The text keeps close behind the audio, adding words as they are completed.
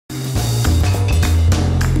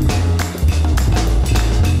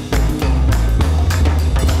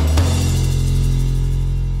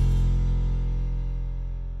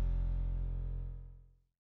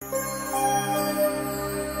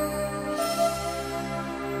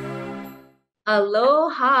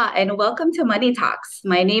Aloha and welcome to Money Talks.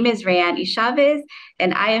 My name is Rayann Echavez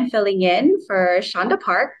and I am filling in for Shonda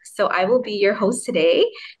Park. So I will be your host today.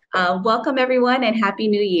 Welcome everyone and Happy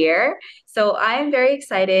New Year. So I'm very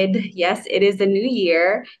excited. Yes, it is the new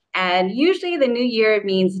year and usually the new year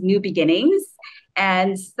means new beginnings.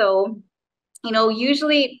 And so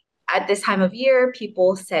usually at this time of year,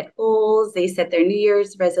 people set goals, they set their New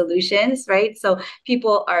Year's resolutions, right? So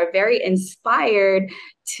people are very inspired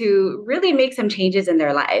to really make some changes in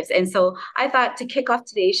their lives. And so I thought to kick off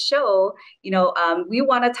today's show, we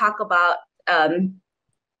want to talk about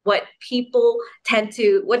what people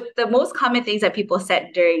what the most common things that people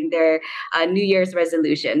set during their New Year's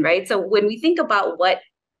resolution, right? So when we think about what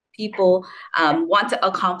people want to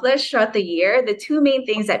accomplish throughout the year, the two main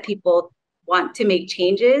things that people want to make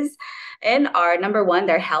changes in are number one,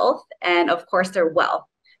 their health, and of course, their wealth.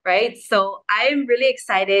 Right. So I'm really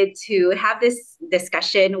excited to have this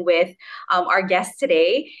discussion with our guest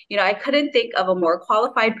today. I couldn't think of a more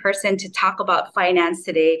qualified person to talk about finance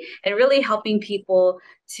today and really helping people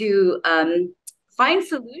to find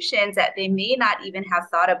solutions that they may not even have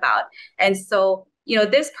thought about. And so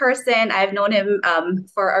this person, I've known him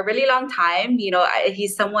for a really long time.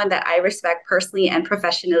 He's someone that I respect personally and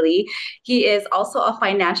professionally. He is also a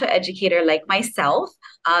financial educator like myself.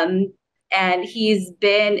 And he's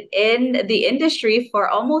been in the industry for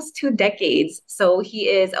almost 2 decades. So he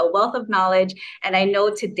is a wealth of knowledge. And I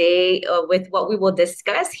know today, with what we will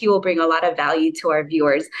discuss, he will bring a lot of value to our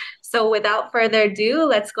viewers. So without further ado,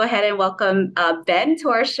 let's go ahead and welcome Ben to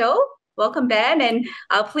our show. Welcome, Ben, and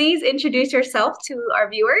please introduce yourself to our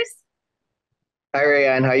viewers. Hi,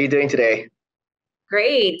 Rayann. How are you doing today?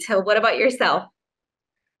 Great. So what about yourself?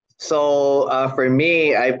 For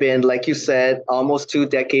me, I've been, like you said, almost 2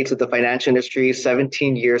 decades of the financial industry,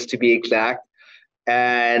 17 years to be exact.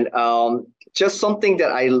 And just something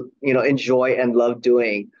that I, enjoy and love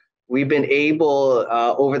doing. We've been able,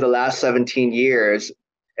 over the last 17 years,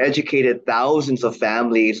 educated thousands of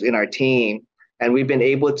families in our team. And we've been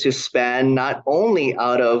able to span not only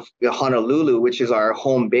out of Honolulu, which is our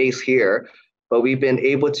home base here, but we've been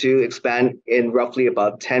able to expand in roughly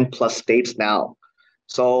about 10 plus states now.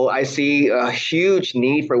 So I see a huge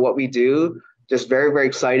need for what we do. Just very, very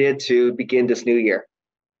excited to begin this new year.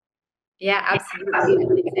 Yeah, absolutely.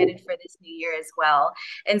 I'm excited for this new year as well.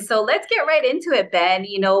 And so let's get right into it, Ben.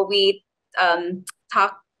 We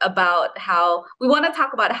talk about how we want to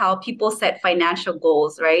talk about how people set financial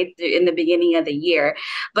goals, right, in the beginning of the year.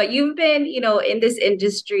 But you've been, in this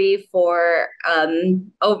industry for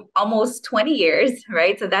almost 20 years,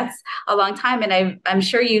 right? So that's a long time. And I'm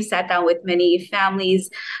sure you've sat down with many families.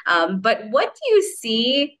 But what do you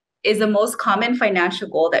see is the most common financial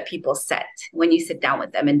goal that people set when you sit down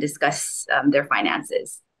with them and discuss their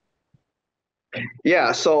finances?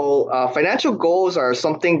 Yeah, so financial goals are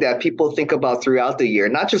something that people think about throughout the year,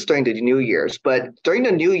 not just during the New Year's, but during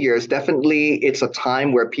the New Year's, definitely it's a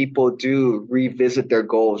time where people do revisit their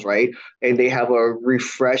goals, right? And they have a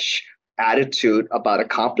refresh attitude about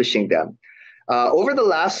accomplishing them. Over the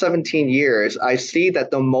last 17 years, I see that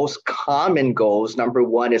the most common goals, number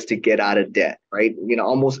one, is to get out of debt, right?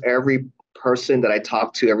 Almost every person that I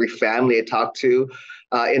talk to, every family I talk to,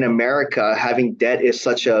 in America, having debt is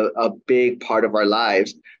such a big part of our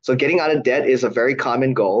lives. So getting out of debt is a very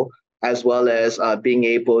common goal, as well as being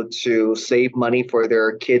able to save money for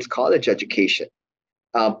their kids' college education.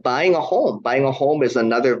 Buying a home is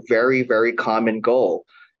another very, very common goal.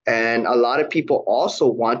 And a lot of people also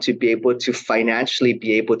want to be able to financially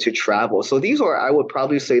be able to travel. So these are, I would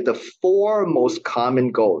probably say, the four most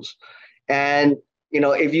common goals. And,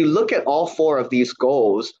 if you look at all four of these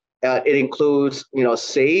goals, it includes,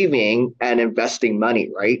 saving and investing money,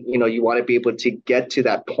 right? You want to be able to get to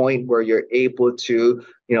that point where you're able to,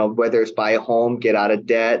 whether it's buy a home, get out of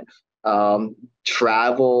debt,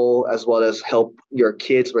 travel, as well as help your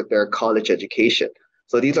kids with their college education.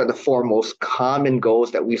 So these are the four most common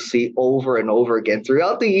goals that we see over and over again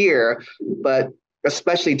throughout the year, but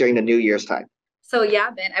especially during the New Year's time. So yeah,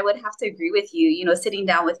 Ben, I would have to agree with you. Sitting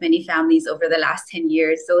down with many families over the last 10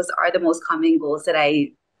 years, those are the most common goals that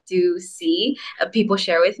I do see people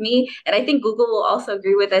share with me. And I think Google will also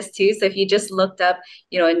agree with us too. So if you just looked up,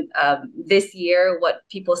 in this year, what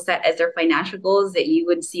people set as their financial goals, that you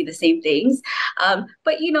would see the same things.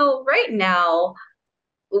 But right now,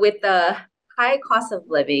 with the high cost of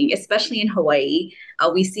living, especially in Hawaii,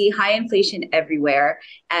 we see high inflation everywhere.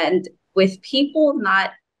 And with people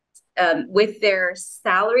not with their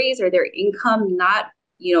salaries or their income not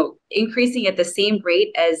increasing at the same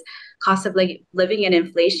rate as cost of living and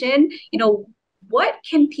inflation, what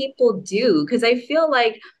can people do? Because I feel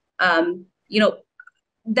like,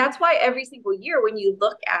 that's why every single year when you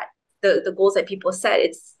look at the goals that people set,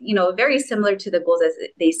 it's, very similar to the goals as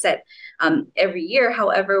they set every year.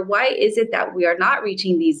 However, why is it that we are not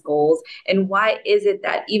reaching these goals? And why is it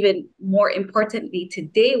that, even more importantly,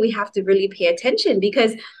 today we have to really pay attention?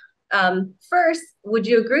 Because first, would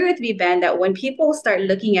you agree with me, Ben, that when people start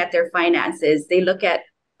looking at their finances, they look at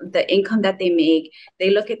the income that they make, they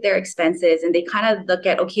look at their expenses, and they kind of look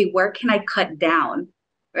at, okay, where can I cut down?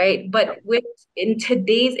 Right. But in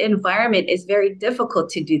today's environment, it's very difficult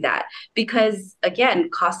to do that because, again,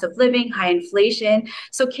 cost of living, high inflation.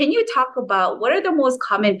 So can you talk about what are the most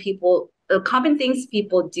common things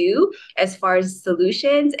people do as far as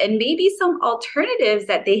solutions, and maybe some alternatives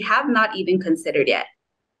that they have not even considered yet?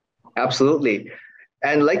 Absolutely.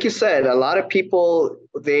 And like you said, a lot of people,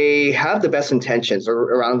 they have the best intentions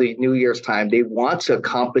around the New Year's time. They want to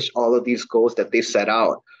accomplish all of these goals that they set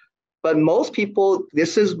out. But most people,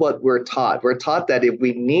 this is what we're taught. We're taught that if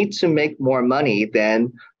we need to make more money,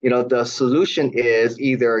 then the solution is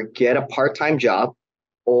either get a part-time job,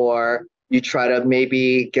 or you try to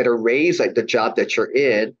maybe get a raise at the job that you're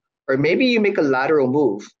in, or maybe you make a lateral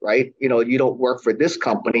move, right? You don't work for this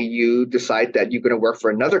company, you decide that you're going to work for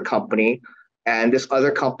another company, and this other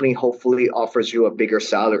company hopefully offers you a bigger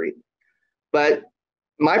salary. But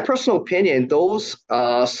my personal opinion, those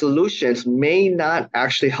solutions may not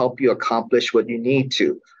actually help you accomplish what you need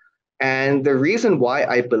to. And the reason why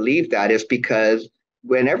I believe that is because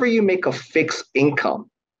whenever you make a fixed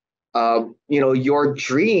income, your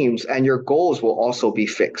dreams and your goals will also be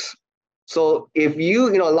fixed. So if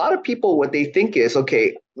a lot of people, what they think is,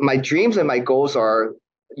 okay, my dreams and my goals are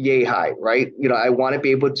yay high, right? I want to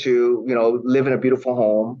be able to, live in a beautiful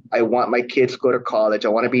home. I want my kids to go to college. I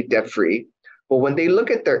want to be debt free. But when they look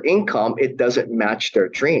at their income, it doesn't match their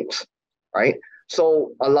dreams, right?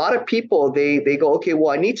 So a lot of people, they go, okay,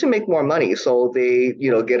 well, I need to make more money. So they,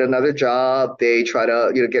 get another job. They try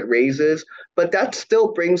to, get raises, but that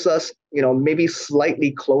still brings us, maybe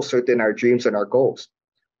slightly closer than our dreams and our goals.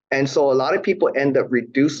 And so a lot of people end up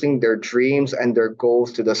reducing their dreams and their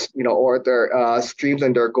goals to the, or their dreams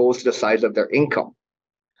and their goals to the size of their income.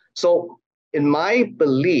 So in my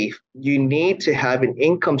belief, you need to have an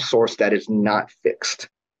income source that is not fixed.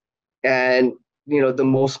 And, the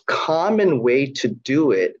most common way to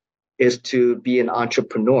do it is to be an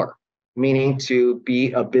entrepreneur, meaning to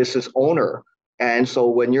be a business owner. And so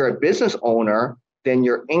when you're a business owner, then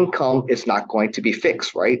your income is not going to be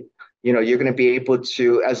fixed, right? You're going to be able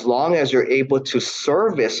to, as long as you're able to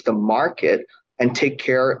service the market and take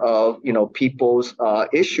care of, people's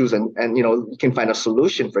issues, and you can find a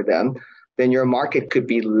solution for them, then your market could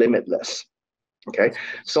be limitless. Okay.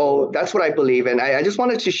 So that's what I believe. And I just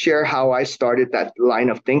wanted to share how I started that line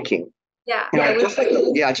of thinking. Yeah.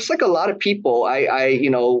 Just like a lot of people,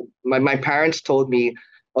 my parents told me,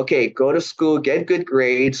 okay, go to school, get good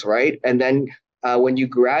grades, right? And then when you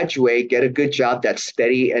graduate, get a good job that's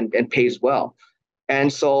steady and pays well.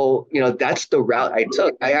 And so, that's the route I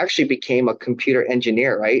took. I actually became a computer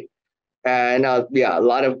engineer, right? And a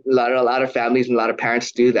lot of families and a lot of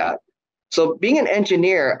parents do that. So being an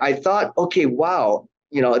engineer, I thought, okay, wow,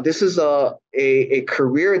 this is a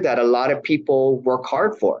career that a lot of people work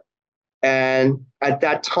hard for. And at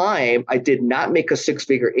that time, I did not make a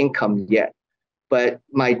six-figure income yet. But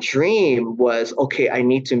my dream was, okay, I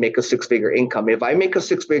need to make a six-figure income. If I make a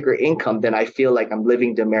six-figure income, then I feel like I'm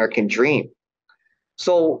living the American dream.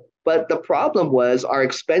 So, but the problem was our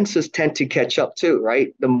expenses tend to catch up too,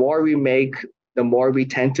 right? The more we make, the more we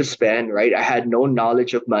tend to spend, right? I had no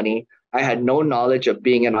knowledge of money. I had no knowledge of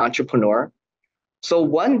being an entrepreneur. So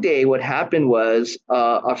one day what happened was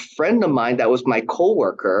a friend of mine that was my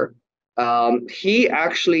coworker, he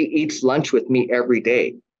actually eats lunch with me every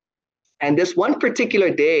day. And this one particular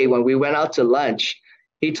day when we went out to lunch,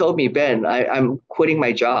 he told me, Ben, I'm quitting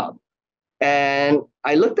my job. And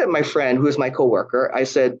I looked at my friend, who is my coworker. I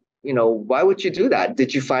said, why would you do that?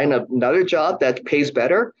 Did you find another job that pays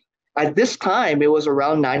better? At this time, it was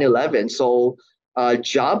around 9/11. So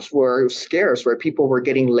jobs were scarce where people were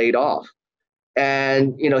getting laid off.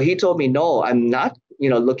 And, he told me, no, I'm not,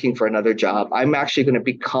 looking for another job. I'm actually going to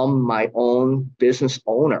become my own business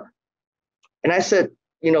owner. And I said,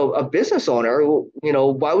 a business owner,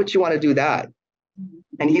 why would you want to do that?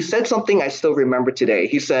 And he said something I still remember today.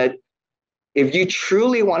 He said, if you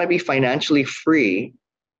truly want to be financially free,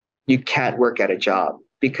 you can't work at a job,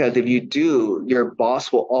 because if you do, your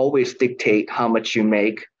boss will always dictate how much you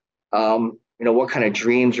make, what kind of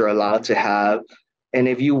dreams you're allowed to have. And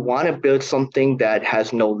if you want to build something that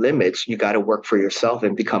has no limits, you got to work for yourself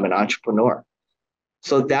and become an entrepreneur.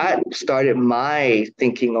 So that started my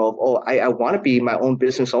thinking of, I want to be my own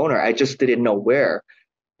business owner. I just didn't know where.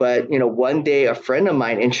 But, one day a friend of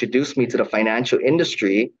mine introduced me to the financial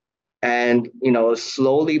industry. And,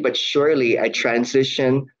 slowly but surely, I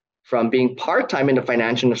transitioned from being part-time in the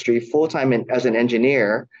financial industry, full-time as an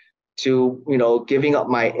engineer, to, giving up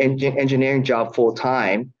my engineering job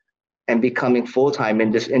full-time and becoming full-time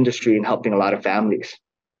in this industry and helping a lot of families.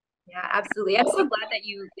 Yeah, absolutely. I'm so glad that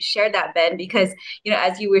you shared that, Ben, because,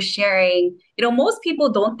 as you were sharing, most people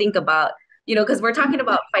don't think about, because we're talking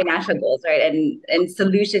about financial goals, right? And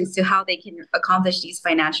solutions to how they can accomplish these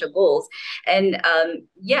financial goals. And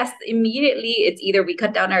yes, immediately it's either we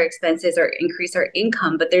cut down our expenses or increase our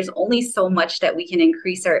income, but there's only so much that we can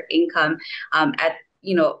increase our income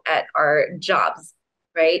at our jobs,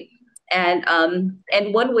 right? And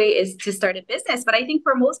one way is to start a business. But I think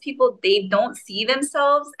for most people, they don't see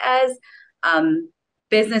themselves as um,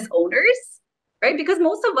 business owners, right? Because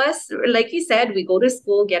most of us, like you said, we go to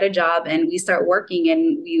school, get a job, and we start working,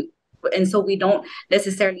 and so we don't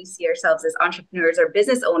necessarily see ourselves as entrepreneurs or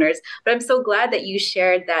business owners. But I'm so glad that you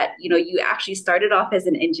shared that, you actually started off as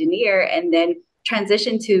an engineer and then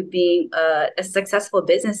transition to being a successful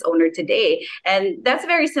business owner today. And that's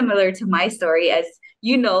very similar to my story. As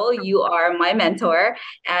you are my mentor,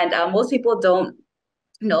 and most people don't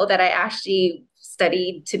know that I actually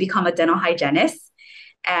studied to become a dental hygienist.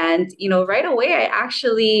 And right away I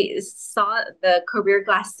actually saw the career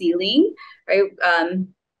glass ceiling, right?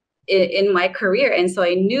 In my career. And so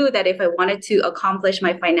I knew that if I wanted to accomplish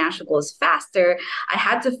my financial goals faster, I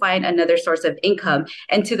had to find another source of income.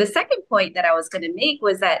 And to the second point that I was going to make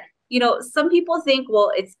was that, some people think,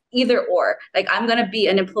 well, it's either or, like I'm going to be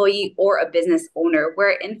an employee or a business owner,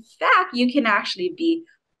 where in fact, you can actually be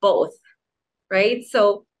both, right?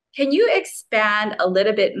 So can you expand a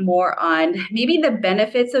little bit more on maybe the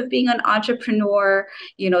benefits of being an entrepreneur,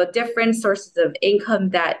 different sources of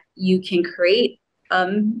income that you can create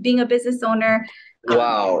being a business owner?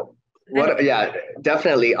 Wow. Yeah,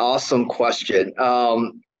 definitely awesome question.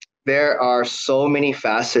 There are so many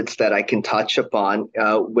facets that I can touch upon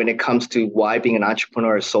when it comes to why being an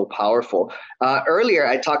entrepreneur is so powerful. Earlier,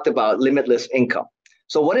 I talked about limitless income.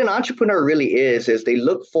 So what an entrepreneur really is they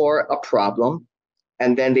look for a problem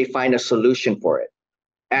and then they find a solution for it.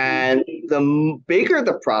 And the bigger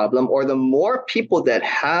the problem or the more people that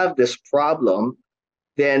have this problem,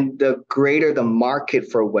 then the greater the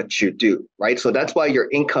market for what you do, right? So that's why your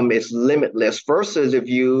income is limitless versus if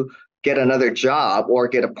you get another job or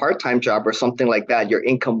get a part-time job or something like that, your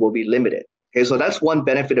income will be limited. Okay, so that's one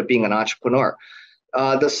benefit of being an entrepreneur.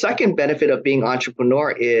 The second benefit of being entrepreneur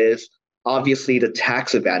is obviously the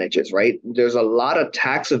tax advantages, right? There's a lot of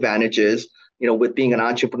tax advantages, with being an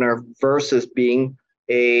entrepreneur versus being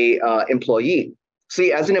a employee.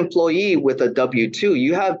 See, as an employee with a W-2,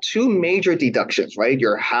 you have two major deductions, right?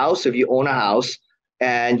 Your house, if you own a house,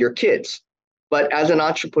 and your kids. But as an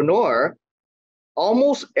entrepreneur,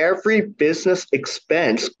 almost every business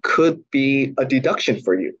expense could be a deduction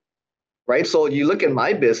for you, right? So you look at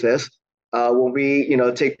my business, when we,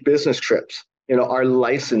 take business trips, our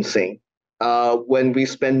licensing, when we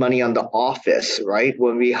spend money on the office, right?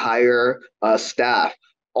 When we hire staff,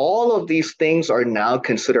 all of these things are now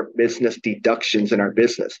considered business deductions in our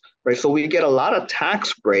business, right? So we get a lot of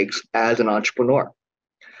tax breaks as an entrepreneur.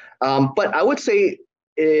 But I would say,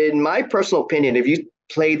 in my personal opinion, if you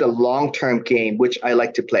play the long-term game, which I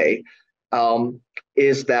like to play,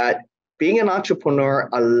 is that being an entrepreneur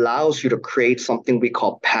allows you to create something we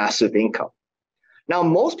call passive income. Now,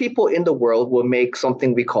 most people in the world will make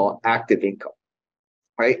something we call active income,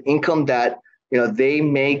 right? Income that they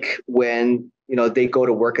make when they go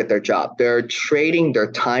to work at their job. They're trading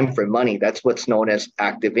their time for money. That's what's known as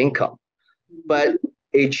active income. But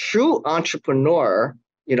a true entrepreneur,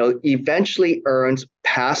 eventually earns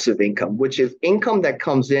passive income, which is income that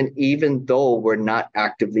comes in even though we're not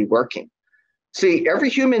actively working. See, every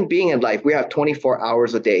human being in life, we have 24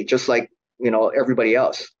 hours a day, just like, everybody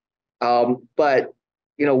else. But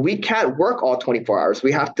we can't work all 24 hours.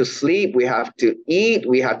 We have to sleep, we have to eat,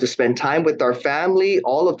 we have to spend time with our family,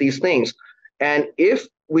 all of these things. And if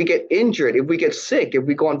we get injured, if we get sick, if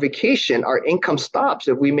we go on vacation, our income stops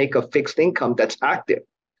if we make a fixed income that's active.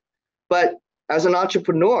 But as an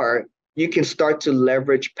entrepreneur, you can start to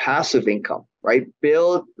leverage passive income, right?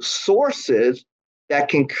 Build sources that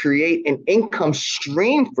can create an income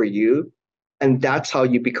stream for you. And that's how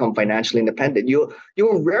you become financially independent.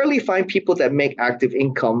 You'll rarely find people that make active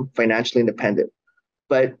income financially independent.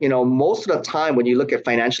 But most of the time, when you look at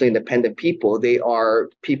financially independent people, they are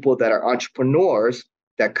people that are entrepreneurs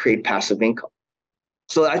that create passive income.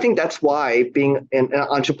 So I think that's why being an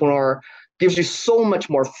entrepreneur gives you so much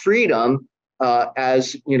more freedom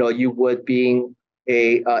as you would being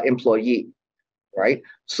a employee. right?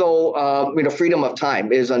 So, freedom of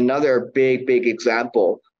time is another big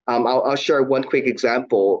example. I'll share one quick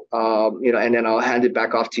example, and then I'll hand it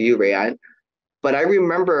back off to you, Rayann. But I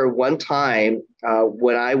remember one time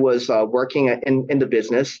when I was working in the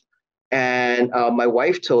business, and my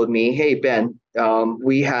wife told me, "Hey, Ben,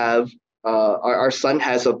 we have our son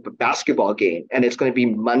has a basketball game, and it's going to be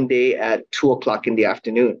Monday at 2 o'clock in the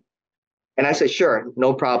afternoon." And I said, "Sure,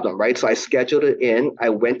 no problem." Right. So I scheduled it in. I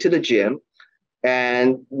went to the gym,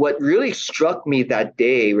 and what really struck me that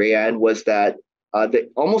day, Rayann, was that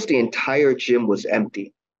almost the entire gym was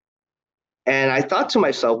empty. And I thought to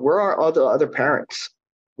myself, where are all the other parents?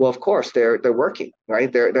 Well, of course, they're working,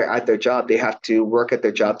 right? They're at their job. They have to work at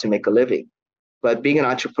their job to make a living. But being an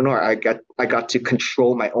entrepreneur, I got to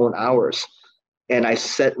control my own hours, and I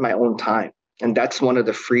set my own time. And that's one of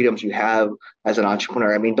the freedoms you have as an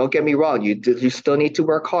entrepreneur. I mean, don't get me wrong, you still need to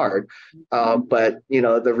work hard, but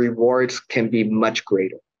the rewards can be much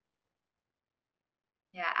greater.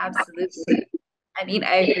 Yeah, absolutely. I mean,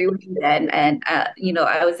 I agree with you then. And,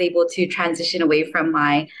 I was able to transition away from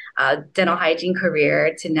my dental hygiene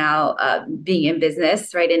career to now being in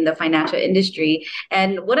business, right, in the financial industry.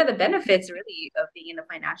 And one of the benefits really of being in the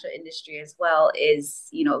financial industry as well is,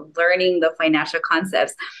 learning the financial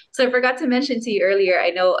concepts. So I forgot to mention to you earlier, I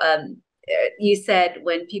know you said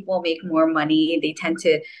when people make more money, they tend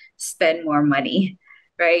to spend more money.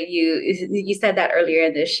 Right, you said that earlier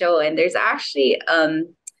in the show, and there's actually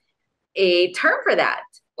a term for that,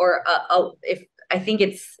 or if I think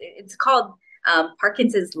it's called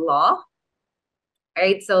Parkinson's law,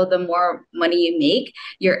 right? So the more money you make,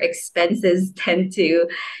 your expenses tend to,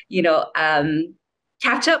 you know, um,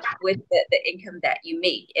 catch up with the income that you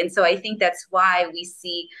make. And so I think that's why we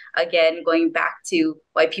see, again, going back to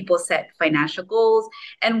why people set financial goals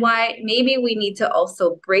and why maybe we need to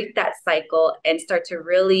also break that cycle and start to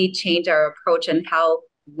really change our approach and how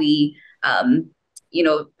we, you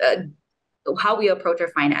know, uh, how we approach our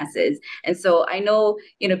finances. And so I know,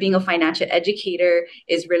 being a financial educator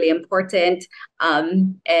is really important.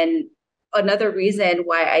 And another reason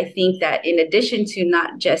why I think that in addition to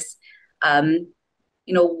not just,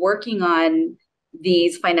 working on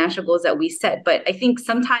these financial goals that we set, but I think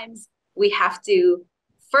sometimes we have to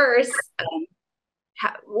first,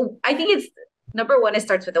 I think it's number one, it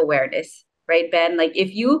starts with awareness, right, Ben? Like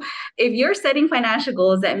if you're setting financial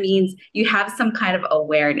goals, that means you have some kind of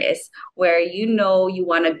awareness where you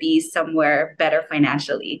want to be somewhere better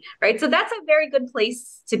financially, right? So that's a very good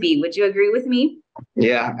place to be. Would you agree with me?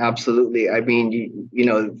 Yeah, absolutely. I mean,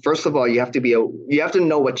 first of all, you have to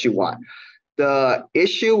know what you want. The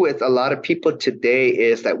issue with a lot of people today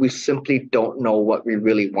is that we simply don't know what we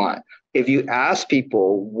really want. If you ask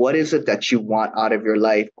people, what is it that you want out of your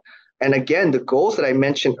life? And again, the goals that I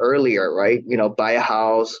mentioned earlier, right? Buy a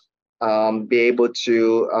house, be able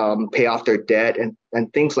to pay off their debt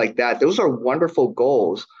and things like that. Those are wonderful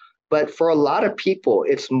goals. But for a lot of people,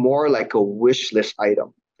 it's more like a wish list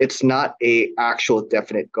item. It's not a actual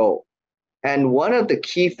definite goal. And one of the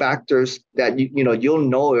key factors that you'll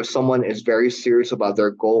know if someone is very serious about their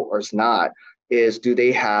goal or is not is, do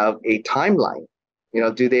they have a timeline?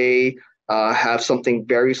 Do they have something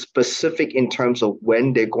very specific in terms of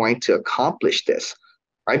when they're going to accomplish this,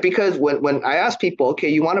 right? Because when I ask people, okay,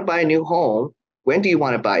 you want to buy a new home, when do you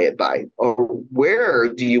want to buy it by, or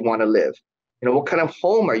where do you want to live? What kind of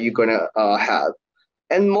home are you going to have?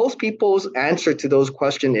 And most people's answer to those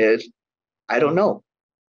questions is, I don't know.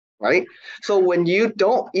 Right? So when you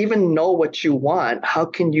don't even know what you want, how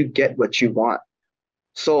can you get what you want?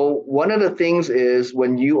 So one of the things is,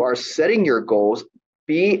 when you are setting your goals,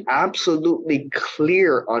 be absolutely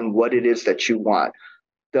clear on what it is that you want.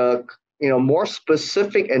 The more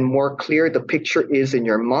specific and more clear the picture is in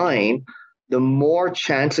your mind, the more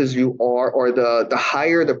chances you are, or the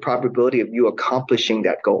higher the probability of you accomplishing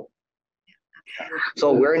that goal.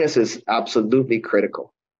 So awareness is absolutely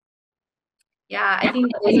critical. Yeah, I think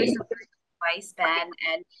those are some great advice, Ben.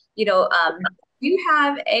 And, do you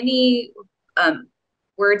have any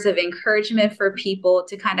words of encouragement for people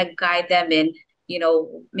to kind of guide them in,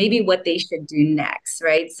 maybe what they should do next,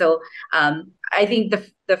 right? So I think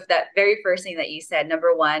that very first thing that you said,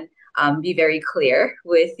 number one, be very clear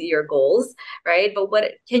with your goals, right? But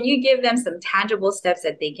what can you give them some tangible steps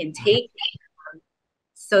that they can take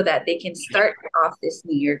so that they can start off this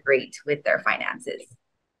new year great with their finances?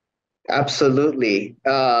 Absolutely.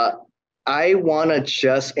 I want to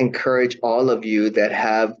just encourage all of you that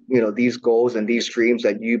have, these goals and these dreams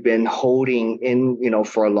that you've been holding in,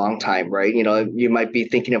 for a long time, right? You might be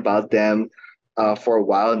thinking about them for a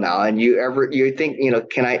while now, and you think,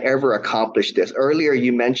 can I ever accomplish this? Earlier,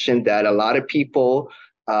 you mentioned that a lot of people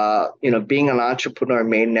being an entrepreneur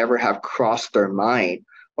may never have crossed their mind,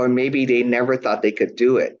 or maybe they never thought they could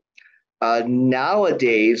do it.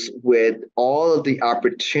 Nowadays, with all of the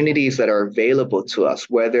opportunities that are available to us,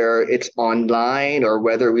 whether it's online or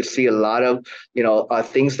whether we see a lot of,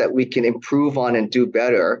 things that we can improve on and do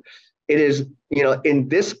better, it is, in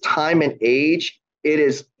this time and age, it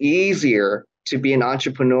is easier to be an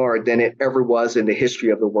entrepreneur than it ever was in the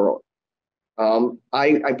history of the world.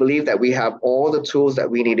 I believe that we have all the tools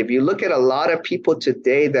that we need. If you look at a lot of people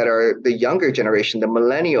today that are the younger generation, the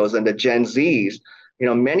millennials and the Gen Zs,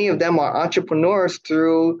 many of them are entrepreneurs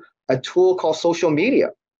through a tool called social media,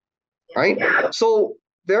 right? So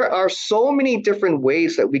there are so many different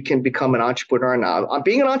ways that we can become an entrepreneur now.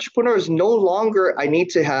 Being an entrepreneur is no longer, I need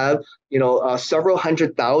to have, several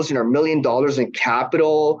 $100,000 or $1 million in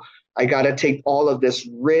capital. I got to take all of this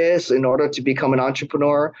risk in order to become an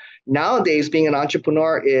entrepreneur. Nowadays, being an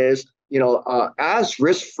entrepreneur is, as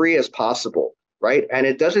risk-free as possible, right? And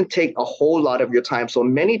it doesn't take a whole lot of your time. So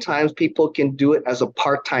many times people can do it as a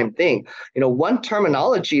part-time thing. One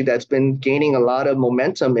terminology that's been gaining a lot of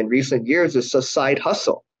momentum in recent years is a side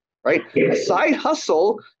hustle, right? A side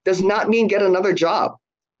hustle does not mean get another job.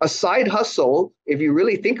 A side hustle, if you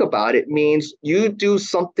really think about it, means you do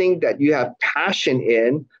something that you have passion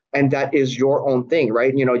in, and that is your own thing,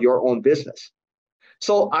 right? Your own business.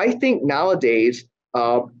 So I think nowadays,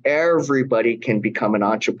 everybody can become an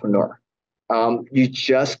entrepreneur. You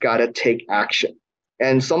just got to take action.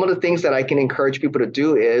 And some of the things that I can encourage people to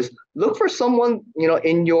do is look for someone,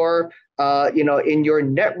 in your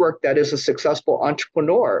network that is a successful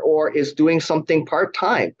entrepreneur or is doing something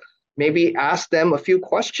part-time. Maybe ask them a few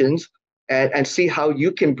questions and see how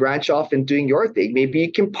you can branch off in doing your thing. Maybe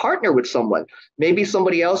you can partner with someone. Maybe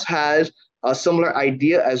somebody else has a similar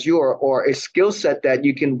idea as you or a skill set that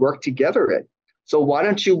you can work together in. So why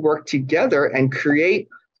don't you work together and create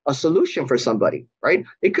a solution for somebody, right?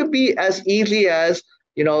 It could be as easy as,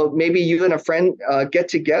 maybe you and a friend get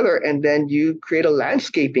together and then you create a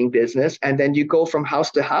landscaping business and then you go from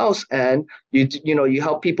house to house and you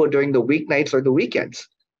help people during the weeknights or the weekends,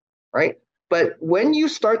 right? But when you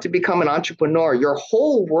start to become an entrepreneur, your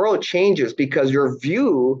whole world changes because your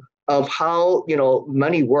view of how,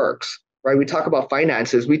 money works, right? We talk about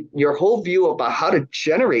finances. Your whole view about how to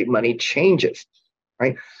generate money changes,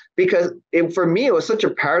 right? Because for me, it was such a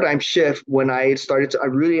paradigm shift when I started to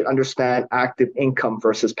really understand active income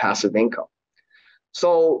versus passive income.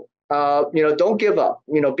 So, don't give up.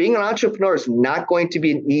 Being an entrepreneur is not going to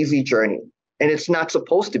be an easy journey, and it's not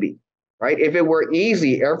supposed to be, right? If it were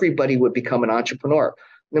easy, everybody would become an entrepreneur.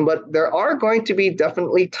 But there are going to be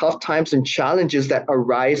definitely tough times and challenges that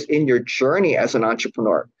arise in your journey as an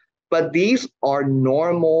entrepreneur. But these are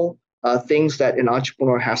normal things that an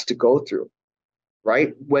entrepreneur has to go through.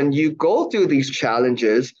 Right? When you go through these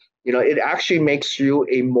challenges, it actually makes you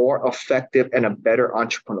a more effective and a better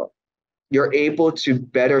entrepreneur. You're able to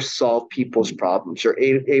better solve people's problems. You're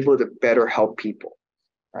able to better help people,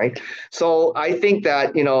 right? So I think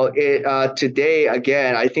that, today,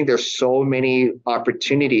 again, I think there's so many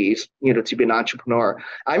opportunities, to be an entrepreneur.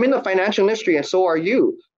 I'm in the financial industry and so are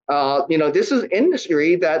you. This is an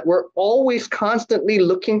industry that we're always constantly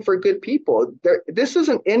looking for good people. This is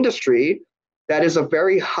an industry that is a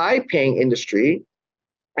very high-paying industry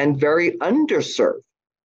and very underserved,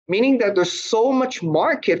 meaning that there's so much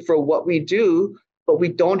market for what we do, but we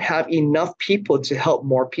don't have enough people to help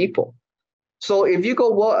more people. So if you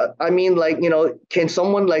go, well, can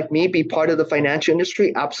someone like me be part of the financial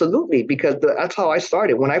industry? Absolutely, because that's how I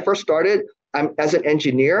started. When I first started, as an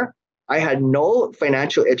engineer, I had no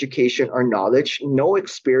financial education or knowledge, no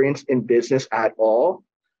experience in business at all.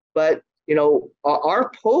 But our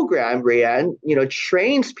program, Rayann,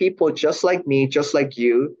 trains people just like me, just like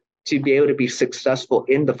you, to be able to be successful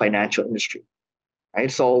in the financial industry, right?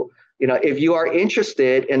 So, if you are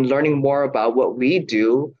interested in learning more about what we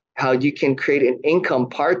do, how you can create an income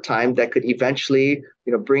part-time that could eventually,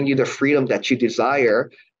 bring you the freedom that you desire,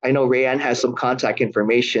 I know Rayann has some contact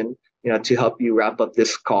information, to help you wrap up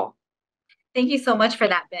this call. Thank you so much for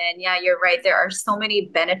that, Ben. Yeah, you're right. There are so many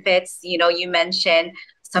benefits. You mentioned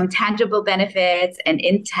some tangible benefits and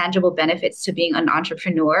intangible benefits to being an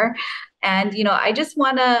entrepreneur. And, I just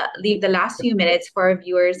want to leave the last few minutes for our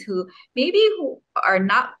viewers who are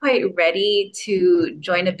not quite ready to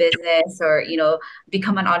join a business or,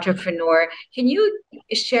 become an entrepreneur. Can you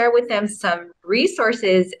share with them some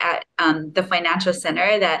resources at the Financial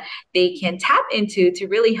Center that they can tap into to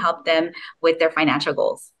really help them with their financial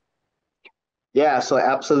goals? Yeah, so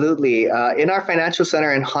absolutely. In our financial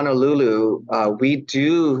center in Honolulu, we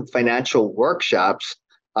do financial workshops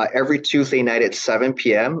every Tuesday night at 7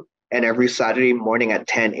 p.m. and every Saturday morning at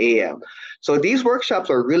 10 a.m. So these workshops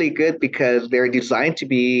are really good because they're designed to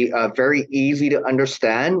be very easy to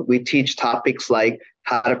understand. We teach topics like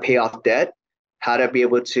how to pay off debt, how to be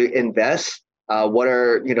able to invest, what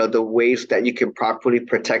are the ways that you can properly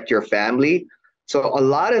protect your family. So a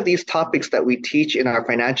lot of these topics that we teach in our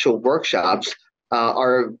financial workshops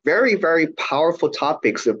are very, very powerful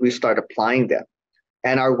topics if we start applying them.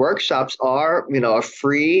 And our workshops are, a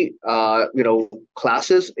free,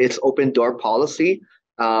 classes. It's open door policy.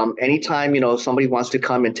 Anytime, somebody wants to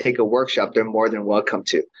come and take a workshop, they're more than welcome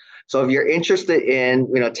to. So if you're interested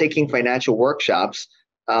in, taking financial workshops,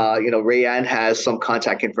 Rayann has some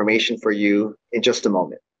contact information for you in just a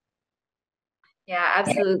moment. Yeah,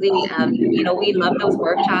 absolutely. We love those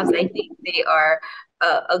workshops. I think they are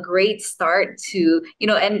a great start to,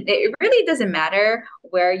 and it really doesn't matter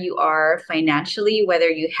where you are financially, whether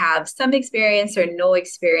you have some experience or no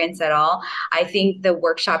experience at all. I think the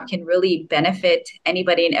workshop can really benefit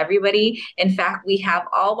anybody and everybody. In fact, we have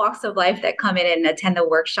all walks of life that come in and attend the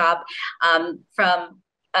workshop, from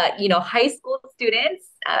high school students,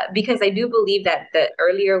 because I do believe that the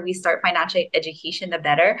earlier we start financial education, the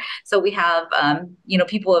better. So we have,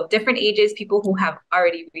 people of different ages, people who have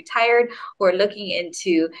already retired, who are looking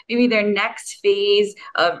into maybe their next phase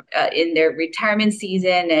of in their retirement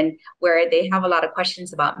season, and where they have a lot of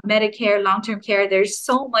questions about Medicare, long-term care. There's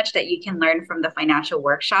so much that you can learn from the financial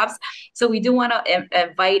workshops. So we do want to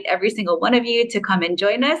invite every single one of you to come and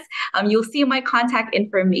join us. You'll see my contact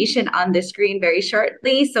information on the screen very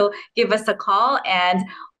shortly. So give us a call. And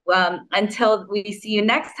until we see you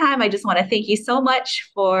next time, I just want to thank you so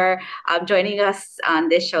much for joining us on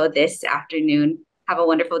this show this afternoon. Have a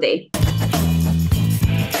wonderful day.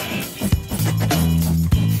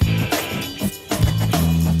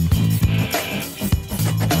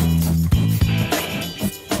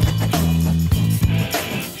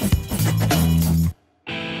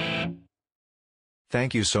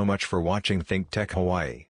 Thank you so much for watching ThinkTech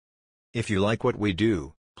Hawaii. If you like what we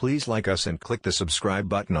do, please like us and click the subscribe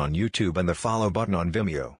button on YouTube and the follow button on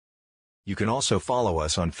Vimeo. You can also follow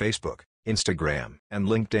us on Facebook, Instagram, and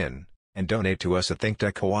LinkedIn, and donate to us at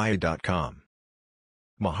thinktechhawaii.com.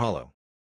 Mahalo.